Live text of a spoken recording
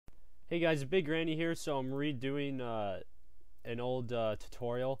Hey guys, Big Randy here. So I'm redoing an old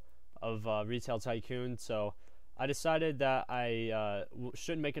tutorial of Retail Tycoon. So I decided that I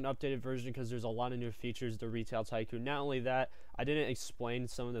should make an updated version because there's a lot of new features to Retail Tycoon. Not only that, I didn't explain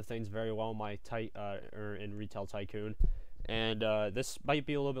some of the things very well in my in Retail Tycoon. And this might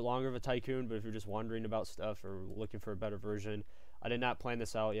be a little bit longer of a Tycoon, but if you're just wondering about stuff or looking for a better version, I did not plan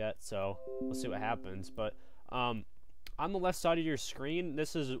this out yet, so we'll see what happens. But on the left side of your screen,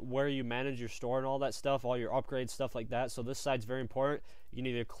 this is where you manage your store and all that stuff, all your upgrades, stuff like that. So this side's very important. You can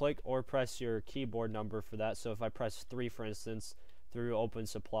either click or press your keyboard number for that. So if I press 3, for instance, through open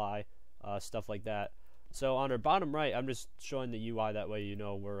supply, stuff like that. So on our bottom right, I'm just showing the UI, that way you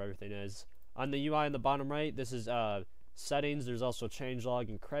know where everything is. On the UI on the bottom right, this is settings. There's also changelog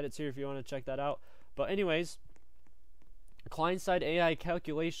and credits here if you want to check that out. But anyways, client-side AI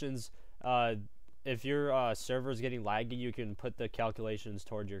calculations, if your server is getting laggy, you can put the calculations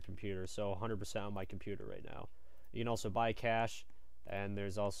toward your computer. So 100% on my computer right now. You can also buy cash, and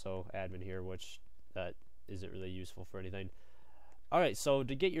there's also admin here, which that isn't really useful for anything. Alright, so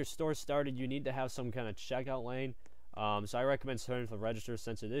to get your store started, you need to have some kind of checkout lane. So I recommend starting with a register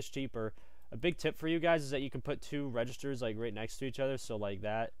since it is cheaper. A big tip for you guys is that you can put 2 registers like right next to each other, so like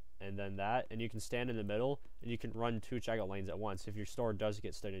that and then that, and you can stand in the middle and you can run 2 checkout lanes at once if your store does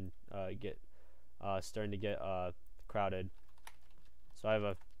get starting to get crowded. So I have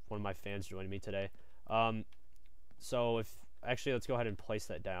one of my fans joining me today. So let's go ahead and place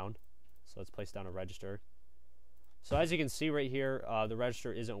that down. So let's place down a register. So as you can see right here, the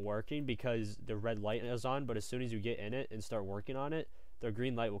register isn't working because the red light is on, but as soon as you get in it and start working on it, the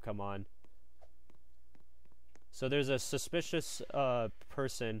green light will come on. So there's a suspicious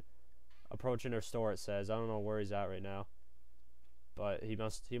person approaching our store, it says. I don't know where he's at right now, but he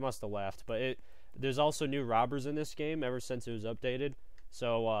must have left. But there's also new robbers in this game ever since it was updated.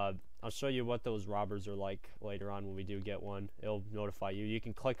 So I'll show you what those robbers are like later on when we do get one. It'll notify you. You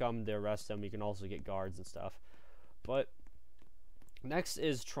can click them to arrest them. You can also get guards and stuff. But next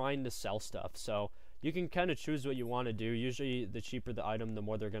is trying to sell stuff. So you can kind of choose what you want to do. Usually the cheaper the item, the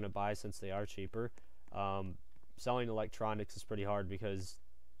more they're going to buy since they are cheaper. Selling electronics is pretty hard because,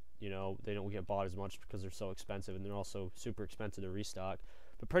 you know, they don't get bought as much because they're so expensive, and they're also super expensive to restock.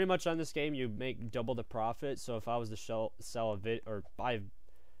 But pretty much on this game, you make double the profit. So if I was to sell or buy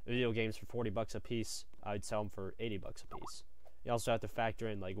video games for 40 bucks a piece, I'd sell them for 80 bucks a piece. You also have to factor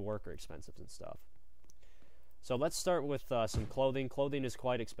in like worker expenses and stuff. So let's start with some clothing. Clothing is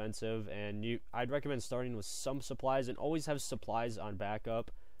quite expensive, and I'd recommend starting with some supplies, and always have supplies on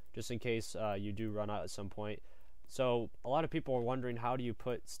backup just in case you do run out at some point. So a lot of people are wondering, how do you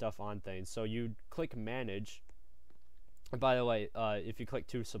put stuff on things? So you click manage. And by the way, if you click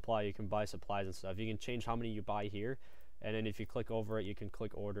to supply, you can buy supplies and stuff. You can change how many you buy here, and then if you click over it, you can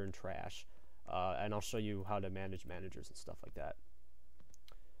click order and trash. And I'll show you how to manage managers and stuff like that.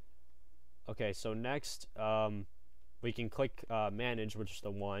 Okay, so next we can click manage, which is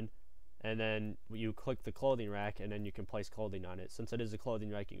the 1, and then you click the clothing rack, and then you can place clothing on it. Since it is a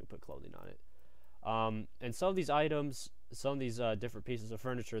clothing rack, you can put clothing on it. And some of these items, some of these different pieces of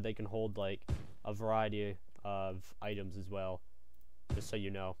furniture, they can hold like a variety of items as well, just so you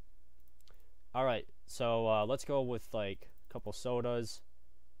know. Alright, so let's go with like a couple sodas,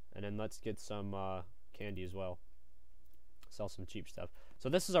 and then let's get some candy as well. Sell some cheap stuff. So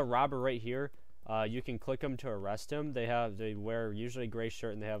this is a robber right here. You can click him to arrest him. They wear usually a gray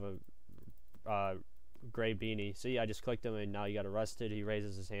shirt, and they have a gray beanie. See, I just clicked him, and now he got arrested. He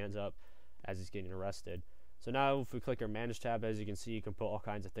raises his hands up as he's getting arrested. So now if we click our manage tab, as you can see, you can put all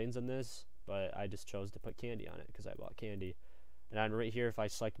kinds of things on this, but I just chose to put candy on it because I bought candy. And then right here, if I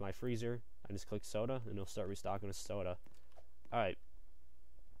select my freezer, I just click soda, and it'll start restocking with soda. Alright,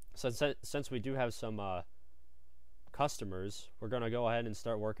 so since we do have some customers, we're going to go ahead and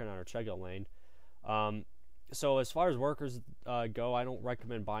start working on our checkout lane. So as far as workers go, I don't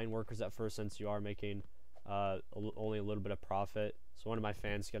recommend buying workers at first, since you are making only a little bit of profit. So one of my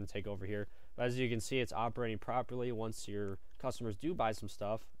fans is going to take over here. But as you can see, it's operating properly once your customers do buy some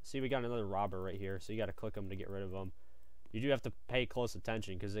stuff. See, we got another robber right here, so you got to click them to get rid of them. You do have to pay close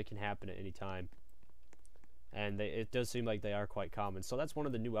attention because it can happen at any time. And it does seem like they are quite common. So that's one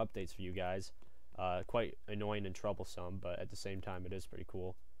of the new updates for you guys. Quite annoying and troublesome, but at the same time, it is pretty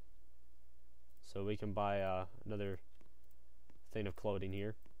cool. So we can buy another thing of clothing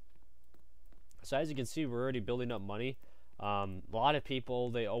here. So as you can see, we're already building up money. A lot of people,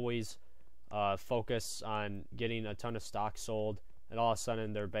 they always focus on getting a ton of stock sold, and all of a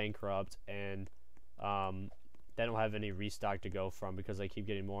sudden they're bankrupt, and they don't have any restock to go from because they keep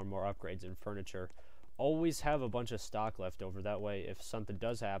getting more and more upgrades in furniture. Always have a bunch of stock left over. That way, if something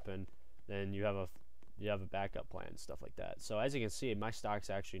does happen, then you have a backup plan, stuff like that. So as you can see, my stock's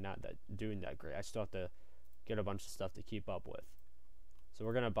actually not doing that great. I still have to get a bunch of stuff to keep up with. So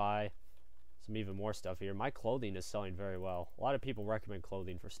we're gonna buy some even more stuff here. My clothing is selling very well. A lot of people recommend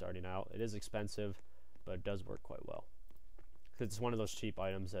clothing for starting out. It is expensive, but it does work quite well. It's one of those cheap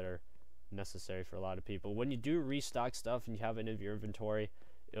items that are necessary for a lot of people. When you do restock stuff and you have it in your inventory,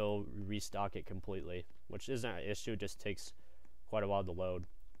 it'll restock it completely, which isn't an issue. It just takes quite a while to load.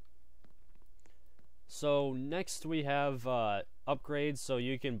 So next we have upgrades. So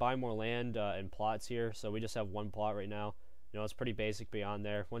you can buy more land and plots here. So we just have one plot right now. You know, it's pretty basic beyond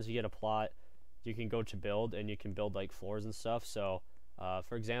there. Once you get a plot, you can go to build, and you can build like floors and stuff. So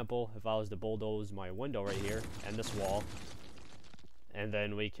for example, if I was to bulldoze my window right here and this wall, and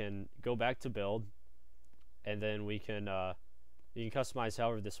then we can go back to build, and then we can you can customize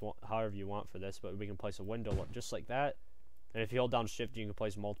however you want for this, but we can place a window just like that. And if you hold down shift, you can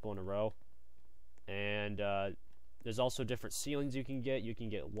place multiple in a row. And there's also different ceilings you can get. You can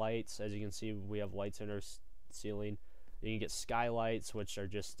get lights. As you can see, we have lights in our ceiling. You can get skylights, which are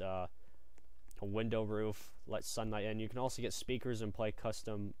just a window roof, let sunlight in. You can also get speakers and play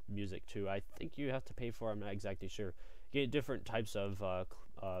custom music too. I think you have to pay for it. I'm not exactly sure. You get different types of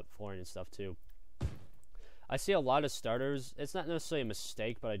flooring and stuff too. I see a lot of starters. It's not necessarily a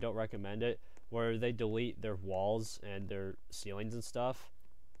mistake, but I don't recommend it, where they delete their walls and their ceilings and stuff,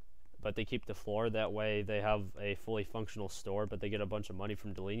 but they keep the floor. That way they have a fully functional store, but they get a bunch of money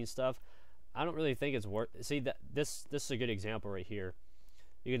from deleting stuff. I don't really think it's worth. See, that this is a good example right here.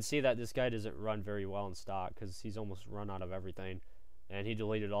 You can see that this guy doesn't run very well in stock because he's almost run out of everything, and he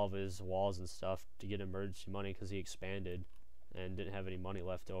deleted all of his walls and stuff to get emergency money because he expanded and didn't have any money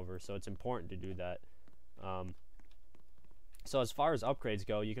left over. So it's important to do that. So as far as upgrades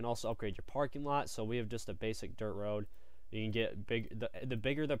go, you can also upgrade your parking lot. So we have just a basic dirt road. You can get big. The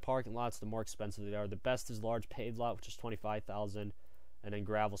bigger the parking lots, the more expensive they are. The best is large paved lot, which is $25,000, and then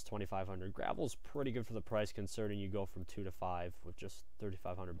gravel's $2,500. Gravel's pretty good for the price, considering you go from 2 to 5 with just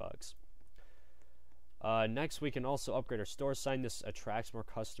 $3,500. Next, we can also upgrade our store sign. This attracts more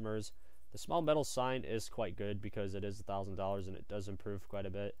customers. The small metal sign is quite good because it is $1,000 and it does improve quite a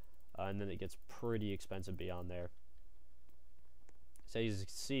bit. And then it gets pretty expensive beyond there. So as you can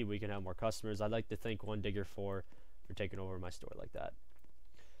see, we can have more customers. I'd like to thank One Digger for taking over my store like that.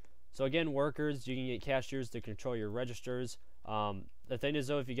 So again, workers, you can get cashiers to control your registers. The thing is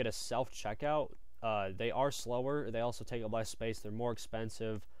though, if you get a self-checkout, they are slower. They also take up less space. They're more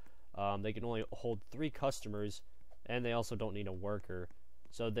expensive. They can only hold 3 customers, and they also don't need a worker.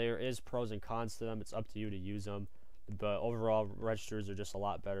 So there is pros and cons to them. It's up to you to use them. But overall, registers are just a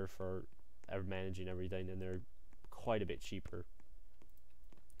lot better for managing everything, and they're quite a bit cheaper.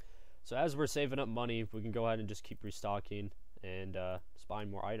 So as we're saving up money, we can go ahead and just keep restocking and just buying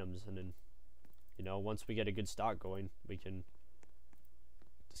more items. And then, you know, once we get a good stock going, we can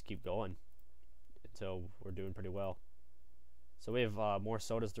just keep going until we're doing pretty well. So we have more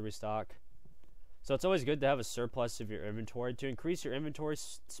sodas to restock. So it's always good to have a surplus of your inventory. To increase your inventory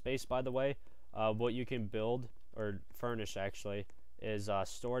space, by the way, what you can build or furnish actually is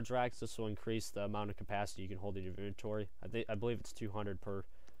storage racks. This will increase the amount of capacity you can hold in your inventory. I believe it's 200 per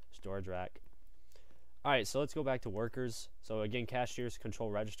storage rack. Alright, so let's go back to workers. So again, cashiers control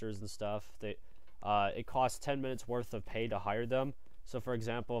registers and stuff. It costs 10 minutes worth of pay to hire them. So for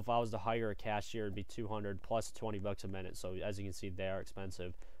example, if I was to hire a cashier, it'd be 200 plus 20 bucks a minute. So as you can see, they are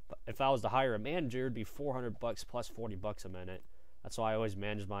expensive. But if I was to hire a manager, it'd be 400 bucks plus 40 bucks a minute. That's why I always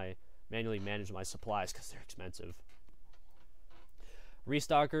manually manage my supplies, because they're expensive.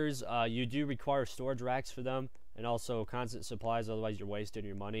 Restockers, you do require storage racks for them, and also constant supplies, otherwise you're wasting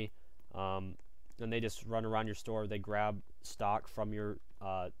your money. And they just run around your store. They grab stock from your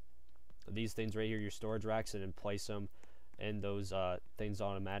these things right here, your storage racks, and then place them in those things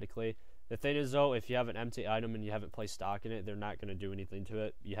automatically. The thing is though, if you have an empty item and you haven't placed stock in it, they're not going to do anything to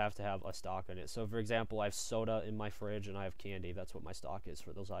it. You have to have a stock in it. So for example, I have soda in my fridge and I have candy. That's what my stock is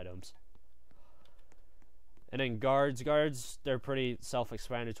for those items. And then guards, they're pretty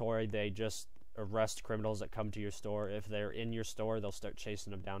self-explanatory. They just arrest criminals that come to your store. If they're in your store, they'll start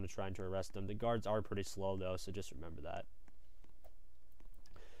chasing them down and trying to arrest them. The guards are pretty slow though, so just remember that.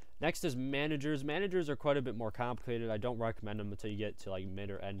 Next is managers. Managers are quite a bit more complicated. I don't recommend them until you get to like mid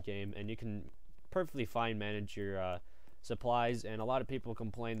or end game, and you can perfectly fine manage your supplies. And a lot of people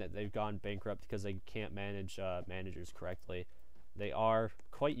complain that they've gone bankrupt because they can't manage managers correctly. They are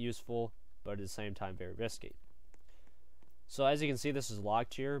quite useful, but at the same time very risky. So as you can see, this is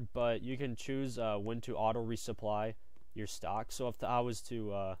locked here, but you can choose when to auto resupply your stock. So if I was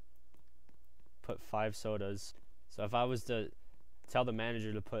to put 5 sodas, so if I was to tell the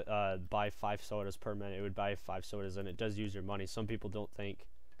manager to put buy 5 sodas per minute, it would buy 5 sodas, and it does use your money. Some people don't think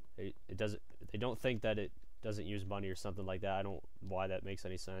it doesn't. They don't think that it doesn't use money or something like that. I don't know why that makes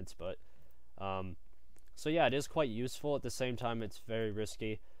any sense, but so yeah, it is quite useful. At the same time, it's very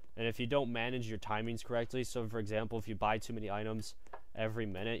risky, and if you don't manage your timings correctly, so for example, if you buy too many items every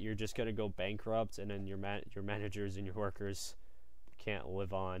minute, you're just gonna go bankrupt, and then your managers and your workers can't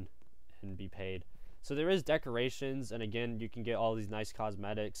live on and be paid. So there is decorations, and again, you can get all these nice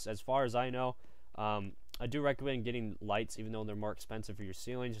cosmetics. As far as I know, I do recommend getting lights, even though they're more expensive for your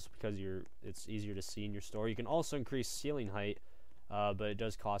ceiling, just because it's easier to see in your store. You can also increase ceiling height, but it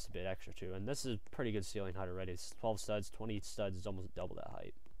does cost a bit extra too. And this is pretty good ceiling height already. It's 12 studs, 20 studs is almost double that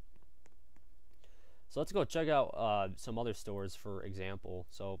height. So let's go check out some other stores, for example.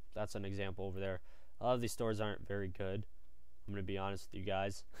 So that's an example over there. A lot of these stores aren't very good. I'm gonna be honest with you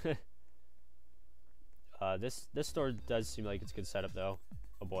guys. This store does seem like it's a good setup though.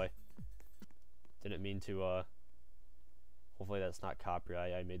 Oh boy. Didn't mean to, hopefully that's not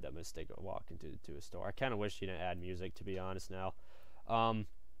copyright. I made that mistake of walking to a store. I kind of wish you didn't add music, to be honest now.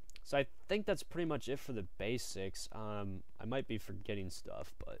 So I think that's pretty much it for the basics. I might be forgetting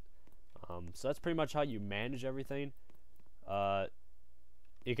stuff, but, so that's pretty much how you manage everything.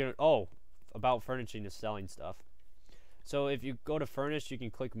 You can, about furnishing and selling stuff. So if you go to furnish, you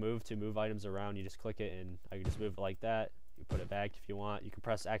can click move to move items around. You just click it, and I can just move it like that. You put it back if you want. You can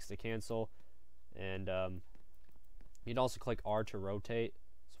press X to cancel, and you'd also click R to rotate.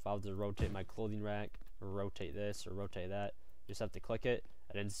 So if I was to rotate my clothing rack, or rotate this, or rotate that, you just have to click it,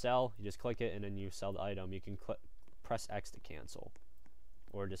 and then sell. You just click it, and then you sell the item. You can press X to cancel,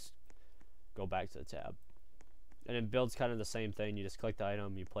 or just go back to the tab. And it builds kind of the same thing. You just click the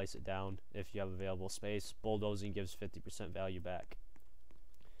item, you place it down if you have available space. Bulldozing gives 50% value back.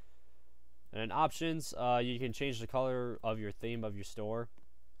 And in options, you can change the color of your theme of your store.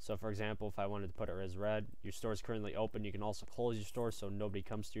 So for example, if I wanted to put it as red, your store is currently open. You can also close your store so nobody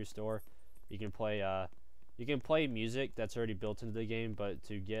comes to your store. You can play music that's already built into the game, but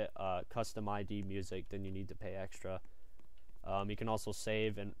to get custom ID music, then you need to pay extra. You can also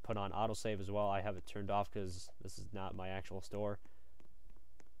save and put on autosave as well. I have it turned off because this is not my actual store.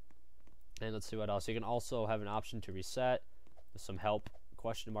 And let's see what else. You can also have an option to reset with some help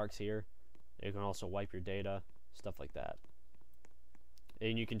question marks here. You can also wipe your data, stuff like that.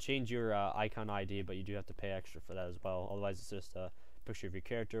 And you can change your icon ID, but you do have to pay extra for that as well. Otherwise, it's just a picture of your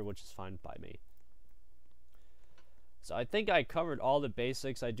character, which is fine by me. So I think I covered all the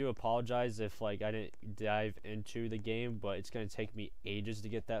basics. I do apologize if I didn't dive into the game, but it's going to take me ages to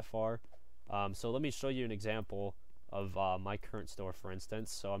get that far. So let me show you an example of my current store, for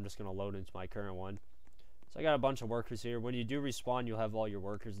instance. So I'm just going to load into my current one. So I got a bunch of workers here. When you do respawn, you'll have all your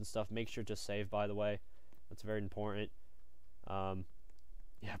workers and stuff. Make sure to save, by the way. That's very important.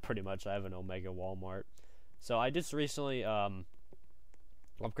 Yeah, pretty much. I have an Omega Walmart. So I just recently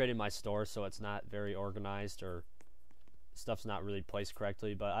upgraded my store, so it's not very organized, or stuff's not really placed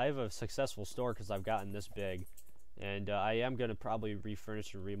correctly. But I have a successful store because I've gotten this big, and I am going to probably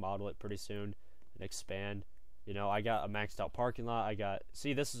refurnish and remodel it pretty soon and expand. You know, I got a maxed out parking lot.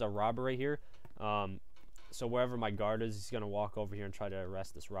 See, this is a robber right here. So wherever my guard is, he's going to walk over here and try to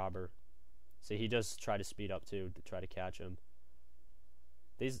arrest this robber. See, he does try to speed up too to try to catch him.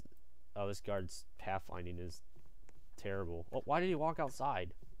 This guard's pathfinding is terrible. Well, why did he walk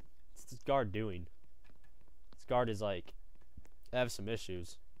outside? What's this guard doing? This guard is I have some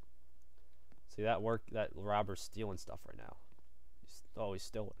issues. See, that robber's stealing stuff right now.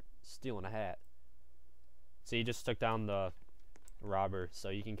 He's stealing a hat. See, he just took down the robber, so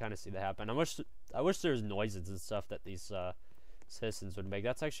you can kind of see that happen. I wish there was noises and stuff that these citizens would make.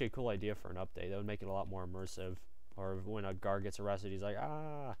 That's actually a cool idea for an update. That would make it a lot more immersive. Or when a guard gets arrested, he's like,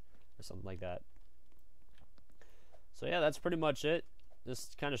 ah, or something like that. So yeah, that's pretty much it.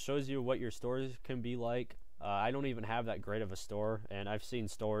 This kind of shows you what your stores can be like. I don't even have that great of a store, and I've seen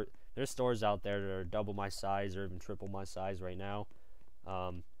there's stores out there that are double my size or even triple my size right now.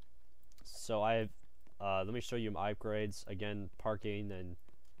 So let me show you my upgrades. Again, parking and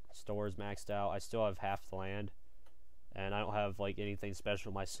stores maxed out. I still have half the land, and I don't have anything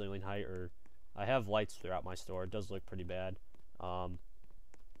special in my ceiling height, or I have lights throughout my store. It does look pretty bad. And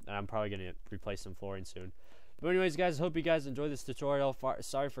I'm probably going to replace some flooring soon. But anyways, guys, hope you guys enjoyed this tutorial.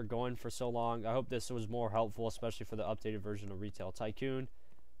 Sorry for going for so long. I hope this was more helpful, especially for the updated version of Retail Tycoon.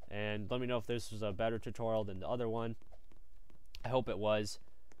 And let me know if this was a better tutorial than the other one. I hope it was.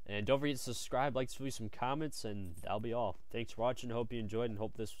 And don't forget to subscribe, leave some comments, and that'll be all. Thanks for watching. Hope you enjoyed and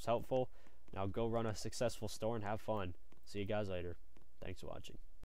hope this was helpful. Now go run a successful store and have fun. See you guys later. Thanks for watching.